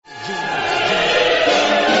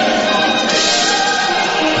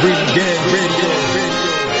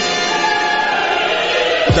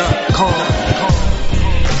ReadGangRadio.com.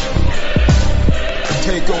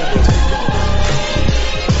 Take over.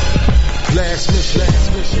 Last mission.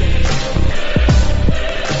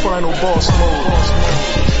 Final boss mode.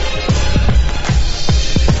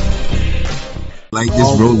 Like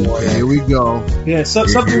this rolling pack. Here we go. Yeah,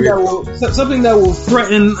 something that will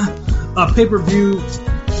threaten a pay-per-view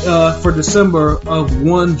for December of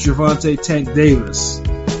one Gervonta Tank Davis.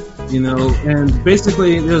 And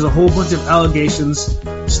basically there's a whole bunch of allegations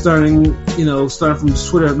starting from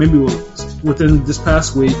Twitter, maybe within this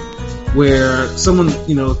past week, where someone,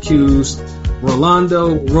 accused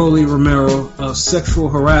Rolando Rolly Romero of sexual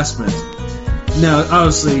harassment. Now,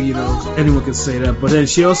 obviously, anyone can say that, but then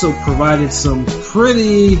she also provided some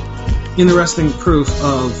pretty interesting proof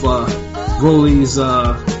of Rolly's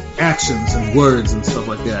actions and words and stuff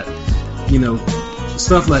like that.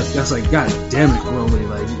 Stuff like that's like, God damn it, Rolly!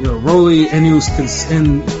 Rolly, and he was,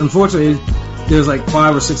 and unfortunately, there's like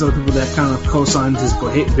 5 or 6 other people that kind of co-signed his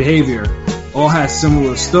behavior. All had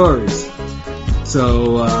similar stories.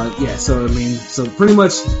 So so pretty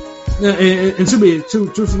much. And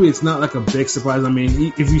truthfully, it's not like a big surprise. I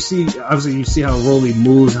mean, if you see, obviously, you see how Rolly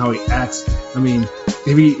moves, how he acts. I mean,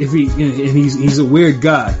 if he, and he's a weird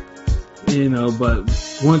guy, but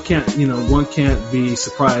one can't be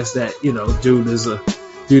surprised that, dude is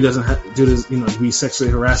be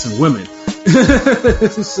sexually harassing women.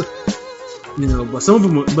 So, but some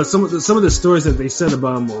of the stories that they said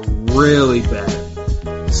about him were really bad.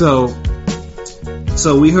 So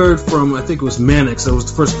we heard from, I think it was Mannix, that was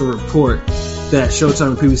the first to report that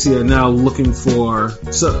Showtime and PBC are now looking for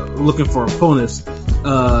opponents,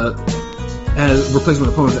 as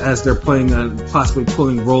replacement opponents, as they're planning on possibly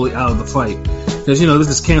pulling Rolly out of the fight. Because this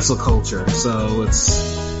is cancel culture, so it's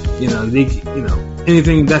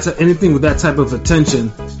anything with that type of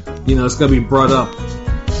attention, it's gonna be brought up.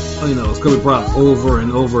 It's gonna be brought up over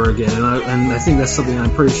and over again, and I think that's something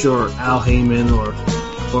I'm pretty sure Al Heyman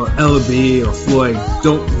or LB or Floyd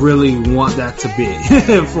don't really want that to be.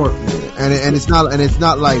 and it's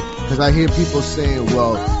not like, because I hear people saying,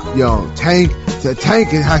 well, Tank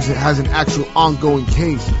has an actual ongoing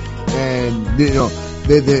case, and they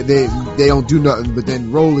don't do nothing, but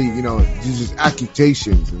then Rolly uses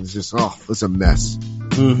accusations, and it's just it's a mess.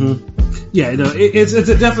 Mm-hmm. Yeah, it's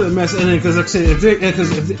a definite mess, and because like I said,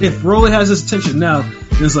 if Rolly has his attention now,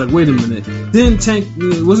 then it's like, wait a minute, then Tank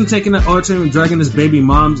wasn't taking that auditorium and dragging his baby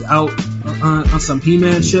moms out on some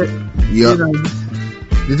He-Man shit. Yeah.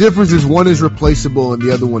 The difference is one is replaceable and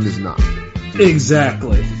the other one is not.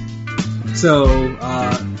 Exactly. So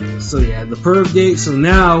yeah, the perv gate. So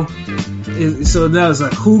now it's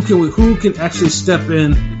like, who can actually step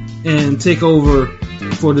in and take over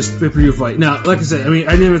for this pay-per-view fight? Now, like I said, I mean,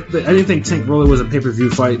 I didn't think Tank Rolly was a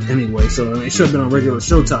pay-per-view fight anyway, so it should have been on regular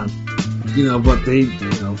Showtime, but they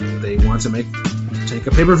want to make Tank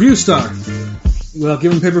a pay-per-view star. Well,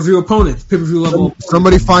 give him pay-per-view opponent, pay-per-view level.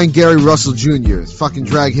 Somebody find Gary Russell Jr. Fucking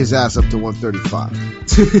drag his ass up to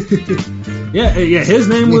 135. yeah, his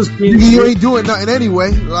name was. He ain't doing nothing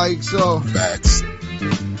anyway. Facts.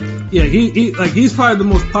 Yeah, he's probably the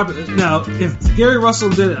most popular. Now, if Gary Russell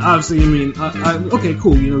did it, obviously, I mean, okay,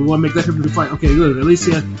 cool. We want to make that pay-per-view fight. Okay, good. At least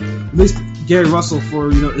Gary Russell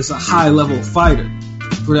is a high level fighter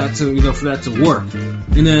for that to work.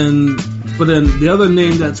 But then the other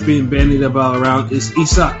name that's being bandied about around is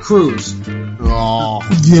Isaac Cruz. Oh,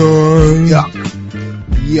 yuck.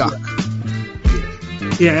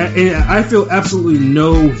 Yeah, I feel absolutely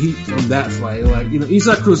no heat from that fight.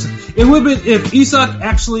 Isaac Cruz. It would have been if Isaac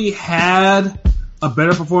actually had a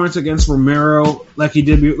better performance against Romero, like he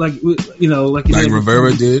did, like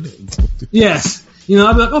Rivera did. Yes, I'd be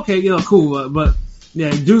like, okay, cool, but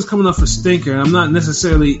yeah, dude's coming off a stinker. I'm not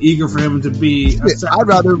necessarily eager for him to be. I'd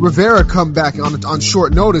rather Rivera come back on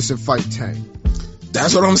short notice and fight Tank.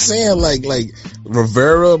 That's what I'm saying. Like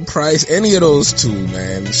Rivera, Price, any of those two,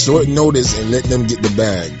 man. Short notice and let them get the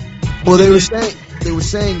bag. Well, they were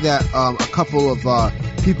saying that a couple of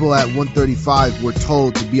people at 135 were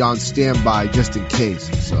told to be on standby just in case.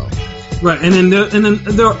 So. Right, and then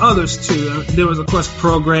there are others too. There was, of course,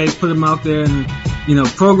 Prograis put him out there, and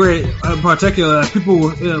Prograis in particular, people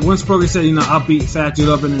were, once Prograis said, I'll beat Fat Dude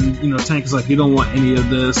up, and then Tank is like, you don't want any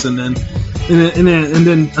of this, and then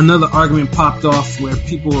another argument popped off where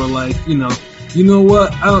people were like, you know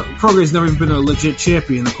what? Prograis never even been a legit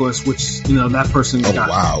champion, of course, which that person got.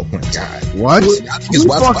 Wow, my God, what? Who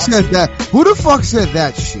the fuck said that? Who the fuck said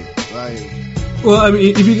that shit? Well, I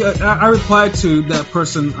mean, I replied to that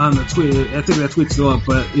person on the tweet. I think that tweet's still up,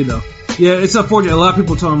 but Yeah, it's unfortunate. A lot of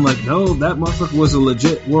people told him, like, no, that motherfucker was a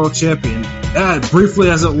legit world champion. Briefly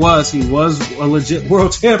as it was, he was a legit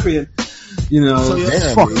world champion. You know, So,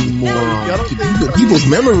 yeah, fucking moron. People's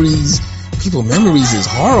memories is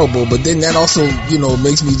horrible, but then that also, you know,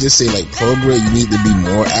 makes me just say, like, Progress, you need to be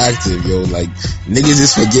more active, yo. Like, niggas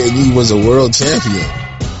is forgetting you was a world champion.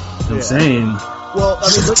 I'm saying. Well, I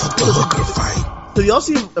mean, Should've took the Hooker fight. so y'all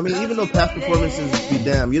see, I mean, even though past performances be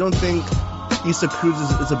damned, you don't think Issa Cruz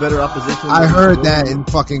is a better opposition? I heard that in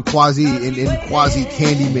fucking Quasi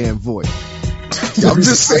Candyman voice. I'm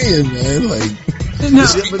just saying, man, like, No,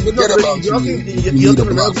 forget about you. You need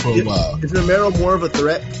him out for a while. Is Romero more of a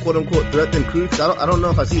threat, quote unquote, threat than Cruz? I don't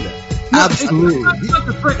know if I see that. Absolutely. It's not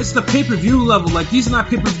the threat, it's the pay-per-view level. Like, these are not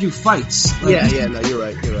pay-per-view fights. Like, Yeah, no, you're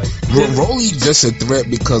right. Rolly's just a threat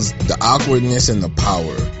because the awkwardness and the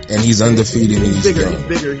power, and he's undefeated and he's bigger. young.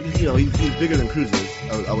 He's bigger. He's bigger than Cruz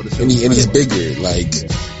is. I would assume. And he's bigger. Like,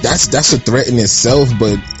 that's a threat in itself,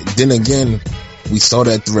 but then again, we saw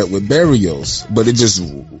that threat with Barrios, but it just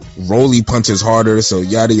Rolly punches harder, so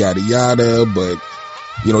yada yada yada. But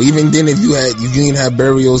you know, even then, if you didn't have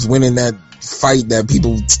Barrios winning that fight that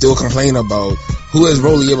people still complain about, who has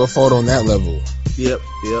Rolly ever fought on that level? Yep.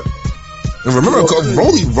 And remember,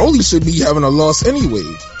 Rolly should be having a loss anyway.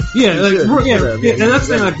 Yeah, like, should. and that's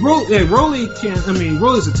the thing. Like, Rolly can't. I mean,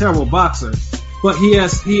 Rolly's a terrible boxer, but he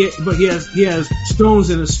has stones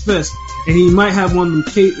in his fist, and he might have one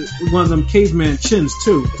of them caveman chins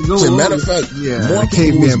too. To go As a along matter of with- fact, Yeah, more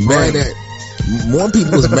caveman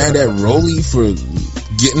people was mad at Rolly for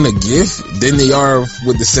getting a gift than they are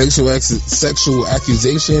with the sexual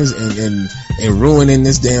accusations and ruining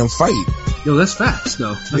this damn fight. Yo, that's facts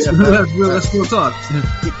though. That's Yeah, that's real talk.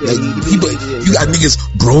 Like, you got niggas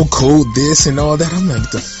bro code this and all that. I'm like,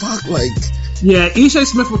 the fuck, like. Yeah, Ishii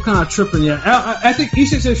Smith was kind of tripping. Yeah, I think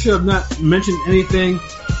Ishii Smith should have not mentioned anything.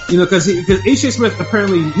 You know, because Ishii Smith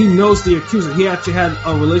apparently he knows the accuser. He actually had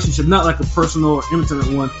a relationship, not like a personal or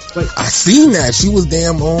intimate one. But I seen that. She was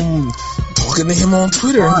damn talking to him on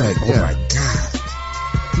Twitter. I'm like, oh Yeah. my god.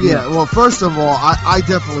 Yeah, well, first of all, I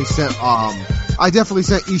definitely sent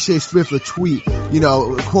Ishii Smith a tweet, you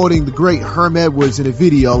know, quoting the great Herm Edwards in a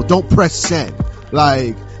video. Don't press send.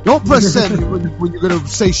 Like, don't press send when you're gonna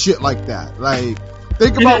say shit like that. Like,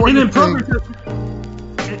 think about what you're saying.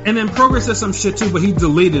 And then Progress said some shit too, but he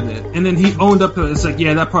deleted it. And then he owned up to it. It's like,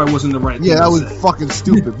 yeah, that probably wasn't the right thing Yeah, that to was say. fucking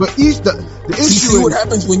stupid. But the See issue what is,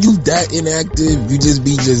 happens when you that inactive?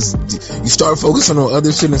 You you start focusing on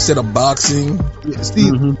other shit instead of boxing.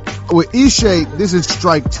 Steve, with Ishii, this is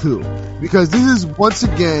strike two. Because this is, once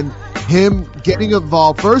again, him getting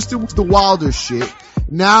involved. First it was the Wilder shit.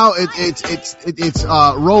 Now it's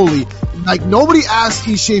Rolly. Like, nobody asked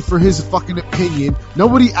Ishii for his fucking opinion.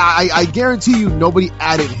 I guarantee you nobody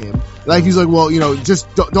added him. Like, he's like, well, you know,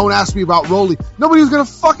 just don't ask me about Rolly. Nobody was gonna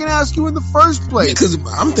fucking ask you in the first place. Because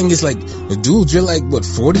I'm thinking it's like, dude, you're like, what,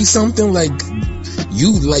 40 something? Like,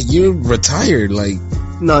 you're retired. Like,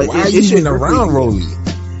 No, why are you even around Rolly?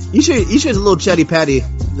 Ishii is a little chatty patty.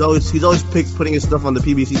 He's always putting his stuff on the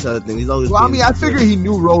PBC side of things. He's always. Well, I mean, I figure he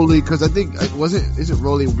knew Rolly because I think wasn't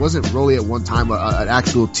Rolly at one time an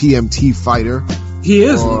actual TMT fighter? He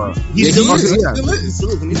is. He Yeah, still he is. is. Yeah. He still is. He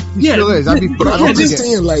still is. I mean, But I I'm don't just think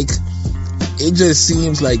saying, like, it just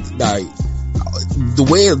seems like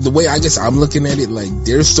the way I guess I'm looking at it, like,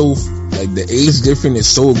 they're so, like, the age difference is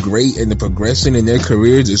so great and the progression in their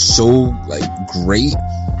careers is so, like, great.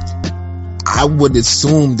 I would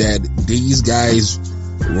assume that these guys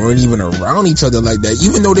weren't even around each other like that,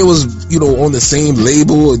 even though they was, you know, on the same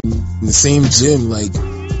label and the same gym. Like,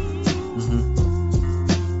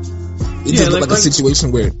 it just looked like a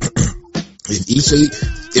situation where if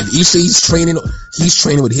Ishii's training, he's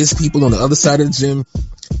training with his people on the other side of the gym,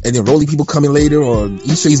 and then Rolly people coming later, or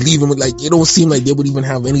Ishii's leaving with, like, it don't seem like they would even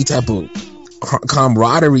have any type of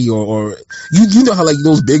camaraderie or you know how, like,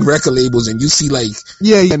 those big record labels, and you see, like,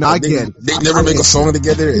 no, I get it. they never make a song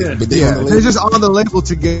together, but they on the label. They're just on the label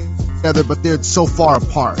together, but they're so far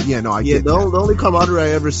apart. Yeah, no, I get the that. only camaraderie I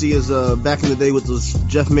ever see is back in the day with those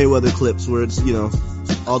Jeff Mayweather clips where it's, you know,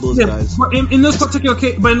 all those guys. But in this particular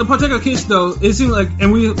case, though, it seems like,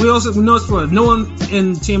 and we also noticed no one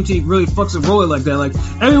in TMT really fucks with Rolly like that. Like,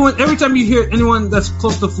 every time you hear anyone that's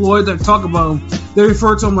close to Floyd that talk about him, they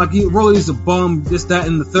refer to him like Rolly's a bum, this, that,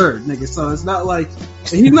 and the third, nigga. So it's not like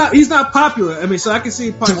he's not popular. I mean, so I can see.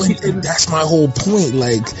 And that's my whole point.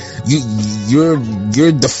 Like,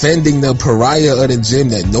 you're defending the pariah of the gym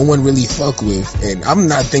that no one really fuck with, and I'm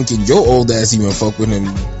not thinking your old ass even fuck with him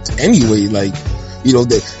anyway. Like, you know,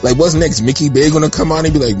 like what's next? Mickey Bay gonna come out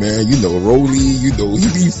and be like, man, you know, Rolly, you know, he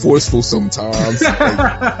be forceful sometimes. Like,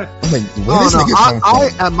 I'm like, where this nigga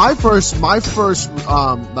come from? My first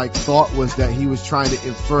like thought was that he was trying to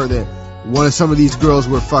infer that some of these girls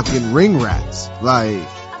were fucking ring rats. Like,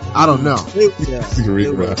 I don't know.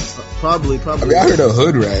 Ring rats. Probably. I mean, I heard of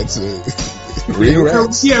hood rats. Ring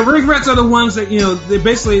rats? Yeah, ring rats are the ones that, you know, they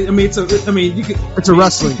basically, it's a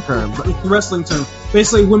wrestling term. It's a wrestling term.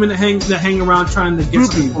 Basically, women that hang around trying to get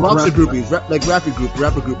groupies, lobster groupies, like rapper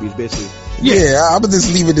groupies, basically. Yeah, I would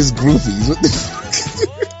just leave it as groupies. What the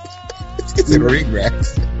fuck? It's a ring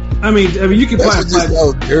rats. I mean, you can That's what just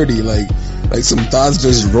sounds dirty, like some thoughts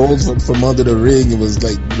just rolled from under the ring and was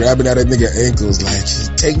like grabbing at a nigga ankles,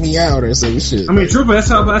 like take me out or some shit. I mean, true, but that's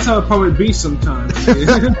how it probably be sometimes.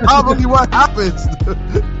 Probably what happens.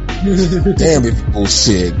 Damn it,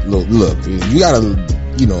 bullshit. Look, you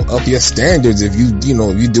gotta, you know, up your standards if you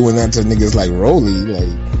doing that to niggas like Rolly,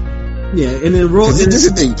 like. Yeah, and then Rolly. This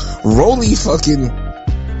is the thing. Rolly fucking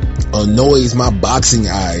annoys my boxing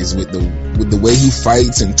eyes with the way he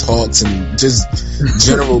fights and talks and just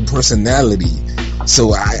general personality.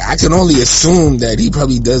 So I can only assume that he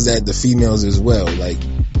probably does that to females as well. Like,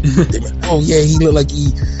 oh yeah, he look like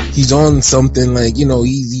he's on something. Like, you know,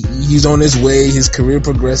 he's on his way, his career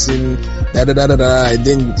progressing. And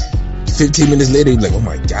then 15 minutes later, he's like, oh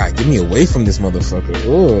my god, get me away from this motherfucker.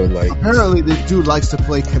 Oh, like apparently this dude likes to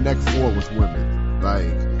play Connect 4 with women.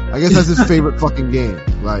 Like, I guess that's his favorite fucking game.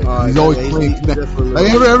 Like, he's always playing Connect.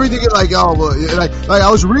 Like, everything is like, oh, well, like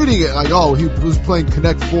I was reading it, like, oh, he was playing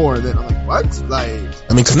Connect 4, and then I'm like, what? Like,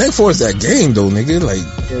 I mean, Connect 4 is that game, though, nigga. Like,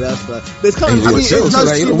 yeah, that's right. But it's kind of, it does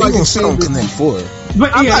seem we like gonna sit on Connect 4.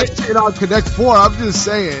 But I'm not shitting on Connect 4. I'm just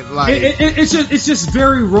saying, like, it's just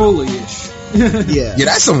very Rolly-ish. Yeah,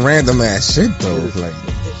 that's some random ass shit though. Like,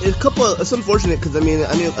 it's unfortunate because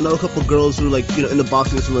I know a couple girls who, like, you know, in the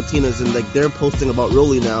boxing, some Latinas, and like they're posting about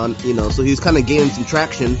Rolly now, and you know, so he's kind of gaining some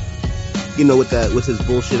traction, you know, with his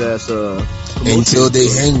bullshit ass. Until they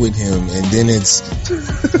hang with him, and then it's oh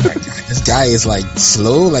my god, this guy is like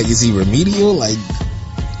slow. Like, is he remedial? Like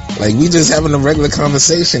we just having a regular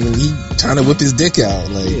conversation, and he trying to whip his dick out.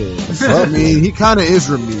 Like, I mean, he kind of is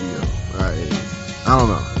remedial. Right? I don't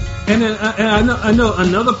know. And then I know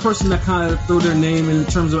another person that kind of threw their name in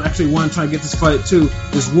terms of actually wanting to try to get this fight too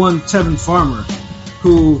is one Tevin Farmer,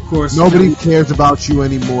 who of course nobody cares about you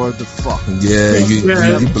anymore. The fuck? Yeah, you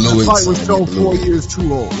blew it. The fight was still 4 years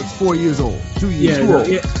too old. It's 4 years old. 2 years too old.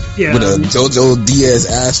 Yeah. With a JoJo Diaz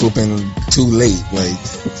ass whooping too late. Like,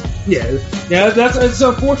 it's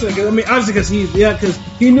unfortunate. Cause, I mean, obviously because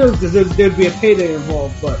he knew that there'd be a payday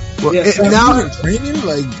involved. But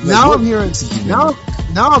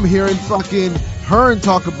now I'm hearing fucking Hearn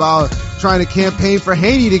talk about trying to campaign for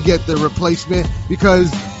Haney to get the replacement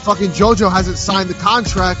because fucking JoJo hasn't signed the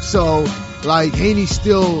contract, so like Haney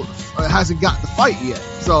still hasn't got the fight yet.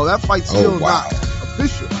 So that fight's still not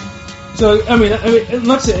official. So I mean,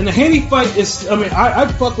 let's say, and the Haney fight is. I mean, I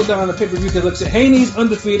fuck with that on the pay per view because let's say Haney's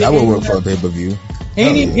undefeated. That would work for a pay per view.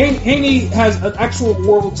 Haney has an actual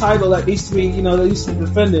world title that needs to be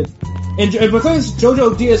defended. And because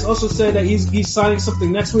JoJo Diaz also said that he's signing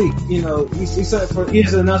something next week. You know, he has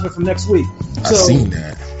an announcement for next week. I've seen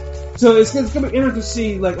that. So it's gonna be interesting to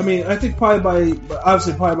see. Like, I mean, I think probably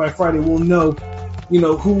by Friday we'll know, you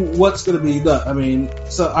know, what's gonna be done. I mean,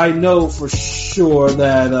 so I know for sure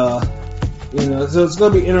that you know, so it's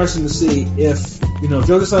gonna be interesting to see if, you know, if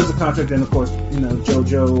JoJo signs the contract, then of course, you know,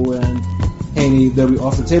 JoJo and Haney, they'll be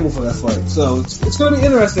off the table for that fight. So it's going to be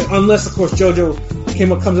interesting, unless of course JoJo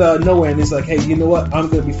comes out of nowhere and he's like, hey, you know what, I'm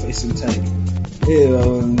going to be facing Tank. You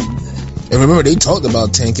know, and remember they talked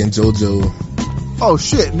about Tank and JoJo. Oh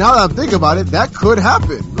shit! Now that I'm thinking about it, that could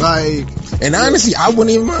happen. Like, and honestly, I wouldn't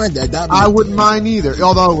even mind that. I wouldn't mind either.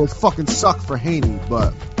 Although it would fucking suck for Haney,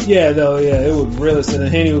 but it would really. And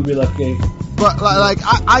Haney would be like, hey. But like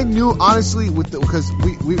I knew honestly because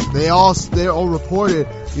they all reported,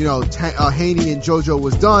 you know, Haney and JoJo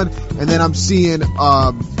was done, and then I'm seeing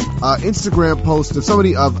Instagram post of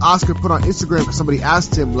Oscar put on Instagram because somebody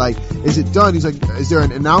asked him, like, is it done? He's like, is there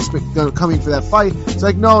an announcement coming for that fight? It's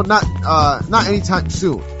like, no, not anytime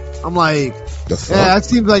soon. I'm like, that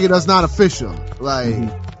seems like it's not official. Like,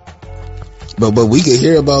 but we could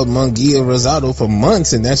hear about Munguia Rosado for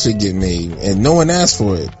months and that shit get made and no one asked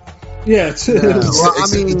for it. Yeah, well, I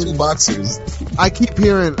mean, the two boxers. I keep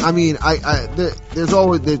hearing. I mean, there's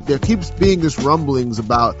always there keeps being this rumblings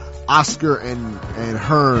about Oscar and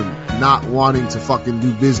Hearn not wanting to fucking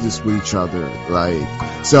do business with each other.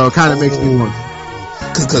 Like, so it kind of makes me wonder.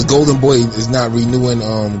 Because Golden Boy is not renewing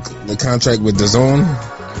the contract with DAZN.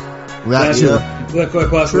 That too. Quite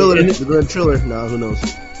possibly. Triller. And, They're doing Triller. No, who knows?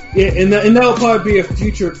 yeah, and that'll probably be a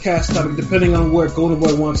future cast topic, depending on where Golden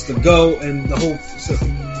Boy wants to go and the whole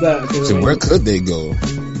So where could they go?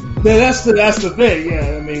 That's the thing.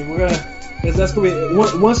 Yeah, I mean, we're gonna. That's gonna be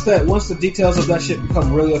once the details of that shit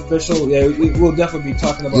become really official. Yeah, we'll definitely be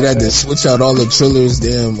talking about. You'd have to switch out all of Triller's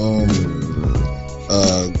damn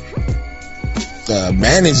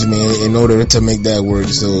management in order to make that work,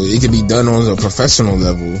 so it can be done on a professional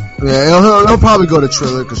level. Yeah, he'll probably go to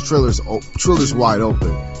Triller because Triller's wide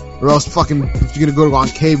open. Or else, fucking, if you're gonna go on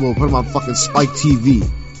cable, put him on fucking Spike TV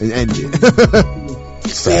and end it.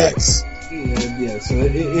 Facts. Yeah. So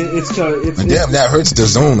it's kind of. But damn, that hurts the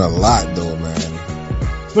zone a lot, though, man.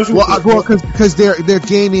 Especially because they're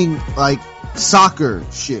gaining like soccer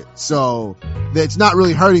shit, so it's not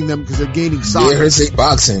really hurting them because they're gaining soccer. Yeah, it hurts their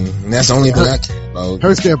boxing, and that's the only thing I care about.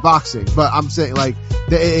 Hurts their boxing, but I'm saying like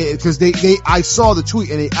because they I saw the tweet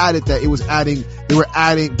and they added that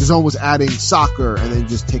the zone was adding soccer and then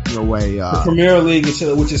just taking away the Premier League and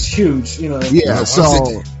shit, which is huge, you know. Yeah,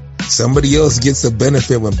 so somebody else gets a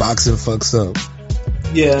benefit when boxing fucks up.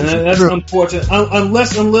 Yeah, and that's unfortunate.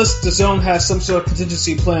 Unless the zone has some sort of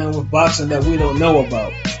contingency plan with boxing that we don't know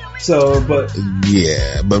about. So, but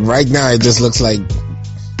right now it just looks like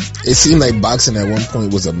it seemed like boxing at one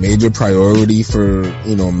point was a major priority for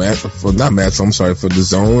for the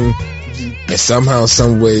zone, and somehow,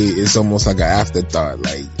 some way, it's almost like an afterthought.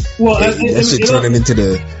 Like, that should turn it into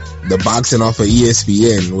the boxing off of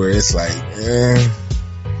ESPN, where it's like,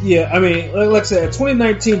 Yeah, I mean, like I said,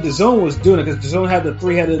 2019, the Zone was doing it because the Zone had the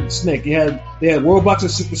three-headed snake. They had World Boxing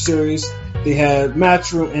Super Series, they had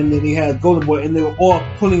Matchroom, and then they had Golden Boy, and they were all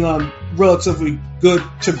putting on relatively good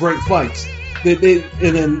to great fights.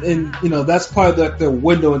 And that's part of their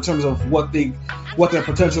window in terms of what their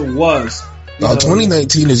potential was.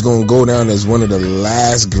 2019 is going to go down as one of the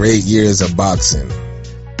last great years of boxing.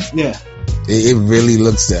 Yeah, it really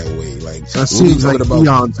looks that way. Like, that seems like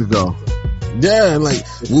eons ago. Yeah, like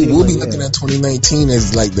we'll be looking at 2019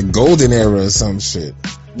 as like the golden era or some shit.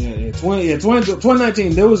 Yeah,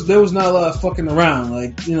 2019 there was not a lot of fucking around,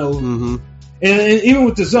 like, you know. Mm-hmm. And even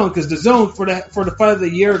with the Zone, because the Zone for the fight of the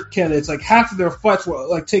year candidates, like half of their fights were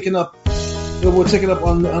like taken up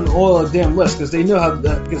on all the damn lists because they know how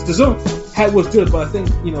because the Zone was good, but I think,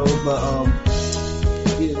 you know,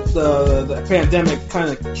 the pandemic kind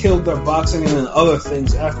of killed their boxing and then other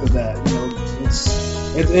things after that. You know,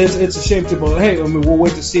 it's a shame too, but hey, I mean, we'll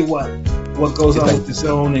wait to see what goes on with the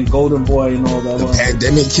Zone and Golden Boy and all that. The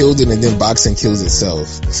pandemic killed it, and then boxing kills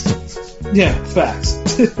itself. Yeah, facts.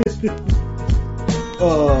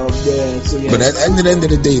 Oh man! So, yeah. But at the end of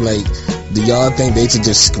the day, like, do y'all think they should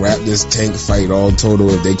just scrap this Tank fight all total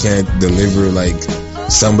if they can't deliver like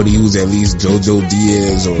somebody who's at least JoJo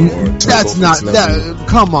Diaz or that's not that?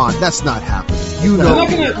 Come on, that's not happening. You know,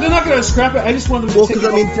 they're not gonna scrap it. I just want them to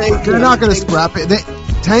take it. They're not gonna scrap it.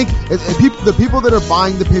 Tank, the people that are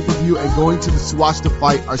buying the pay-per-view and going to watch the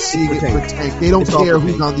fight are seeing it for Tank. They don't care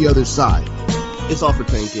who's on the other side. It's all for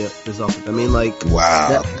Tank, yeah. It's all for, I mean, like...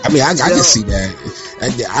 Wow. I mean, I can see that.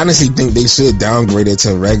 I honestly think they should downgrade it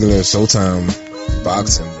to regular Showtime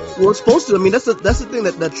boxing. Well, it's supposed to. I mean, that's the thing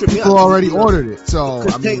that tripped me out. People already ordered it, so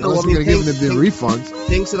I mean, unless we're going to give them the refunds.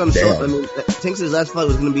 Tank said on Showtime. I mean, Tank said his last fight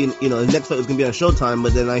was going to be, his next fight was going to be on Showtime,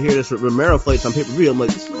 but then I hear this Romero fights on pay-per-view. I'm like,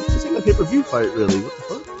 this ain't a pay-per-view fight, really. What the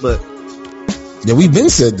fuck? But... yeah, we've been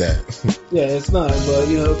said that. Yeah, it's not,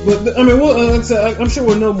 but I mean, like I said, I'm sure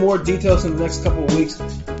we'll know more details in the next couple of weeks.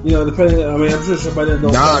 You know, depending. I mean, I'm sure by then.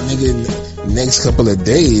 Nigga, next couple of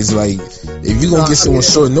days. Like, if you gonna get someone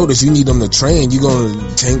short notice, you need them to train. You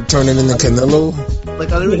gonna turn it into Canelo?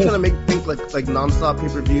 Like, are they really trying to think like nonstop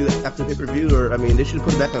pay-per-view after pay-per-view, or I mean, they should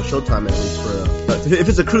put it back on Showtime at least for. But if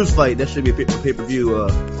it's a cruise fight, that should be a pay-per-view.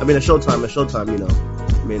 I mean, a Showtime. You know,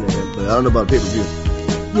 I mean, but I don't know about pay-per-view.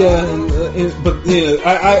 Yeah, but yeah,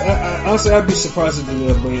 I honestly, I'd be surprised if they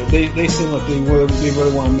did. But yeah, they seem like they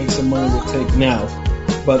really want to make some money with Tank now,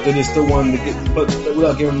 but they just still want to get, but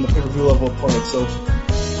without giving them the pay-per-view level opponent. So,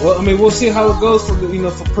 well, I mean, we'll see how it goes for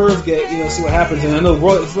Pervgate. See what happens. And I know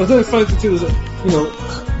what's really funny too is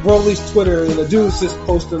Broly's Twitter, and the dude's just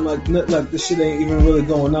posting like this shit ain't even really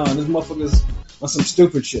going on. This motherfucker's on some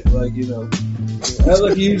stupid shit, like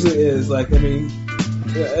like he usually is. Like, I mean.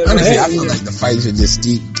 Honestly, I feel like the fight should just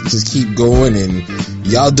keep going, and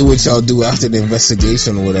y'all do what y'all do after the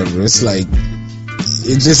investigation or whatever. It's like,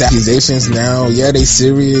 it's just accusations now. Yeah, they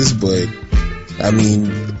serious, but I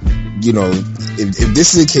mean, if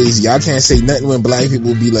this is the case, y'all can't say nothing when black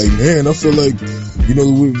people be like, man, I feel like,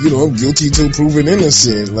 I'm guilty till proven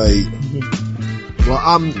innocent. Like, well,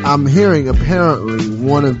 I'm hearing apparently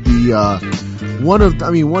one of the one of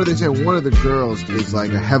the girls is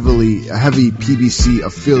like a heavy PBC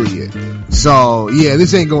affiliate. So yeah,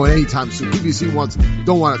 this ain't going anytime soon. PBC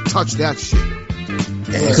don't want to touch that shit.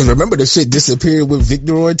 Because remember, the shit disappeared with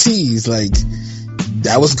Victor Ortiz. Like,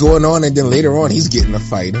 that was going on, and then later on, he's getting a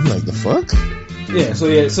fight. I'm like, the fuck? Yeah. So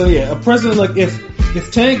a president, like,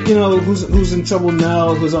 if Tank, who's in trouble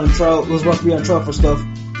now, who's on trial, who's about to be on trial for stuff,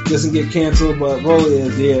 doesn't get canceled, but Rolly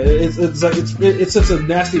is, it's such a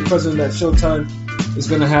nasty precedent that Showtime is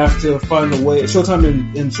going to have to find a way. Showtime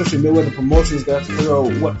and especially Mayweather Promotions got to figure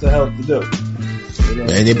out what the hell to do.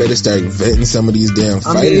 Man, they better start vetting some of these damn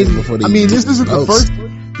fighters before they. This isn't the first.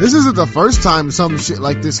 This isn't the first time some shit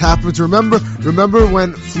like this happens. Remember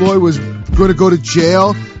when Floyd was going to go to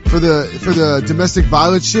jail for the domestic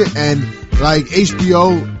violence shit, and like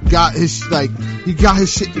HBO got his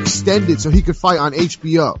shit extended so he could fight on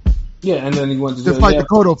HBO. Yeah, and then he went to fight the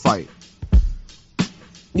Cotto fight.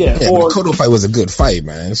 Yeah, the Cotto fight was a good fight,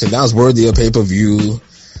 man. So that was worthy of pay-per-view.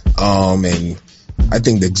 And I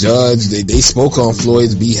think the judge, they spoke on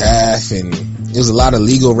Floyd's behalf, and there's a lot of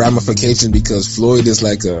legal ramifications because Floyd is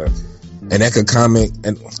like an economic,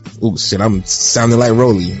 and I'm sounding like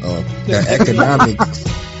Rolly.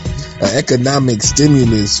 An economic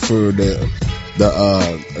stimulus for the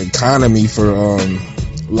economy for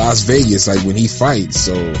Las Vegas, like when he fights.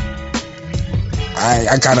 So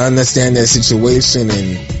I kind of understand that situation,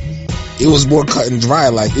 and it was more cut and dry.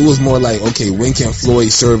 Like, it was more like, okay, when can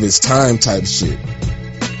Floyd serve his time type shit.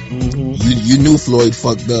 Mm-hmm. You knew Floyd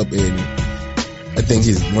fucked up, and I think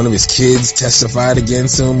one of his kids testified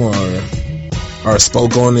against him or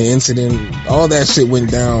spoke on the incident. All that shit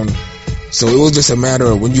went down. So it was just a matter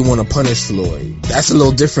of when you want to punish Floyd. That's a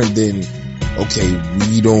little different than, okay,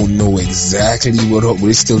 we don't know exactly what,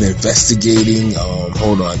 we're still investigating.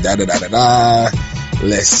 Hold on,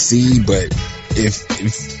 let's see. But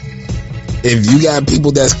if you got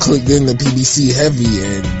people that's clicked in the PBC heavy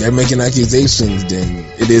and they're making accusations, then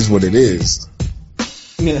it is what it is.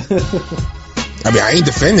 Yeah. I mean, I ain't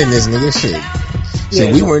defending this nigga shit. So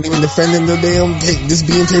we weren't even defending the damn this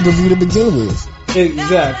being pay-per-view to begin with.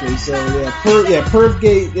 Exactly. So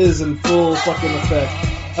Pervgate is in full fucking effect.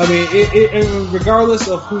 I mean, it regardless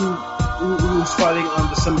of who's fighting on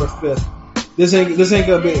December 5th, this ain't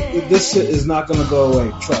gonna be. This shit is not gonna go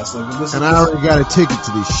away. Trust. Like, I already got a ticket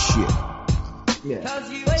to this shit. Yeah.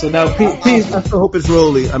 So now, Pete, I still hope it's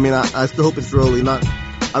Rolly. I mean, I still hope it's Rolly.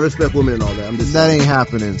 I respect women and all that. That ain't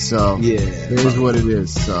happening. So yeah, it is what it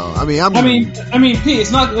is. So I mean, Pete,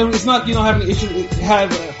 it's not having an issue.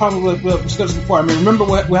 Had probably we discussed before. I mean, remember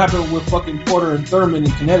what happened with fucking Porter and Thurman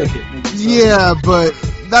in Connecticut? So. Yeah, but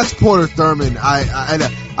that's Porter Thurman.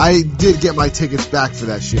 I did get my tickets back for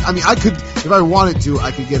that shit. I mean, I could, if I wanted to,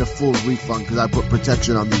 I could get a full refund because I put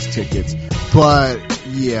protection on these tickets. But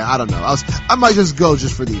yeah, I don't know. I might just go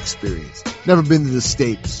just for the experience. Never been to the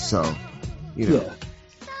States, so you know.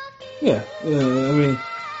 Yeah. I mean,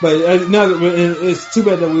 but now that it's too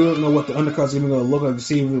bad that we don't know what the undercard's even going to look like this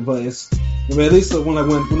evening. But at least when I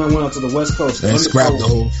went out to the West Coast, they scrapped the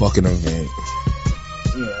whole fucking event.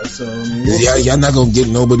 Yeah, so I mean, y'all not gonna get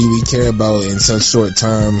nobody we care about in such short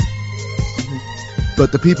time.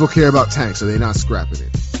 But the people care about Tank, so they're not scrapping it.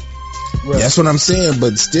 Right. That's what I'm saying.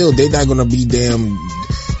 But still, they're not gonna be damn.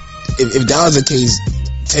 If that was the case,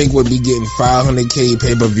 Tank would be getting 500K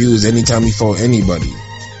pay-per-views anytime he fought anybody.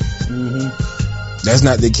 Mm-hmm. That's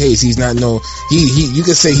not the case. He's not he. You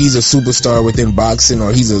could say he's a superstar within boxing,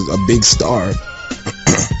 or he's a big star. But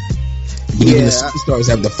even the superstars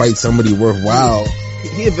have to fight somebody worthwhile.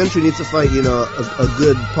 He eventually needs to fight, a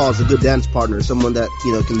good dance partner, someone that,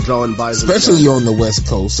 can draw and buy. Especially on the West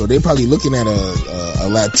Coast, so they're probably looking at a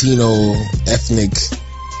Latino ethnic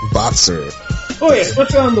boxer. Oh yeah,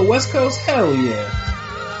 especially on the West Coast, hell yeah.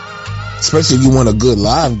 Especially if you want a good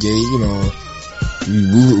live gate,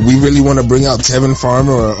 we really want to bring out Tevin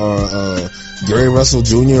Farmer or Gary Russell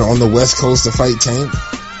Jr. on the West Coast to fight Tank.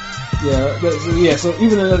 Yeah. So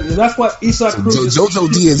even that's why Isaac Cruz. JoJo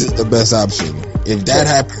Diaz is the best option. If that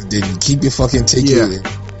happens, then keep your fucking ticket.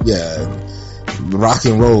 Yeah. Rock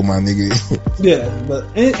and roll, my nigga. Yeah, but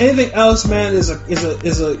anything else, man, is a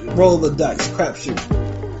roll of the dice, crapshoot.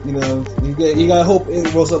 You gotta hope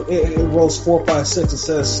it rolls up. It rolls 4, 5, 6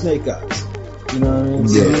 instead of snake eyes. You know what I mean?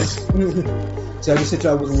 Yeah. So I just hit you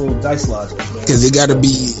out with a little dice logic. Because it gotta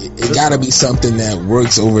be something that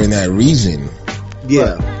works over in that region.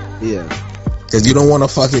 Yeah. Yeah. Because you don't want to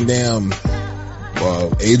fucking damn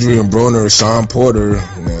Adrian Broner or Sean Porter,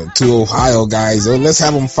 two Ohio guys. Let's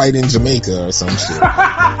have them fight in Jamaica or some shit.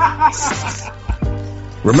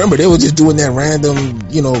 Remember, they were just doing that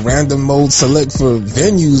random mode select for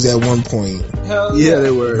venues at one point. Hell Yeah,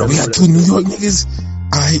 they were. We got 2 New York niggas.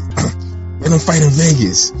 Alright, let them fight in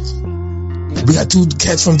Vegas. We got 2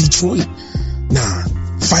 cats from Detroit. Nah,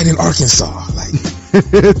 fight in Arkansas. Like,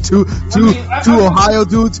 two Ohio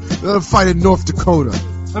dudes fight in North Dakota.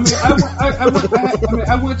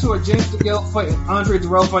 I went to a James DeGale fight and Andre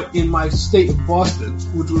Dirrell fight in my state of Boston,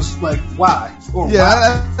 which was like, why? Or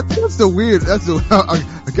Yeah, that's the weird. That's a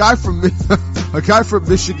guy from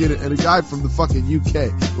Michigan and a guy from the fucking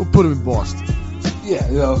UK. We'll put him in Boston. Yeah,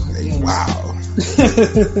 you know. wow.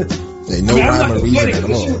 Ain't no I'm rhyme not or reason at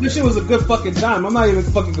complaining. all. This shit was a good fucking time. I'm not even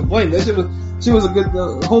fucking complaining. That shit was a good.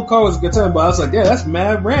 The whole car was a good time, but I was like, yeah, that's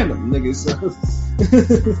mad random, niggas.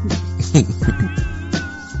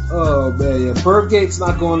 Oh man, yeah. Birdgate's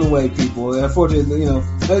not going away, people. Unfortunately,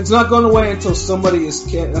 it's not going away until somebody is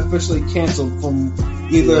officially canceled from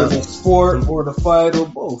either the sport or the fight or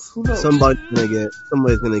both. Who knows? Somebody's gonna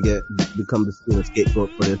become the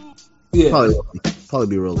scapegoat for this. Yeah, Probably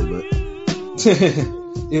be Rolly, but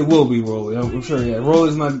it will be Rolly. I'm sure. Yeah,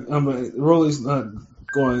 Rolly's not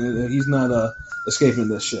going. He's not escaping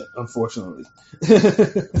this shit, unfortunately.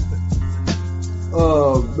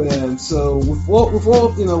 Oh man! So with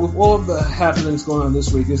all of the happenings going on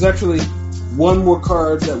this week, there's actually one more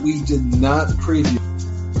card that we did not preview,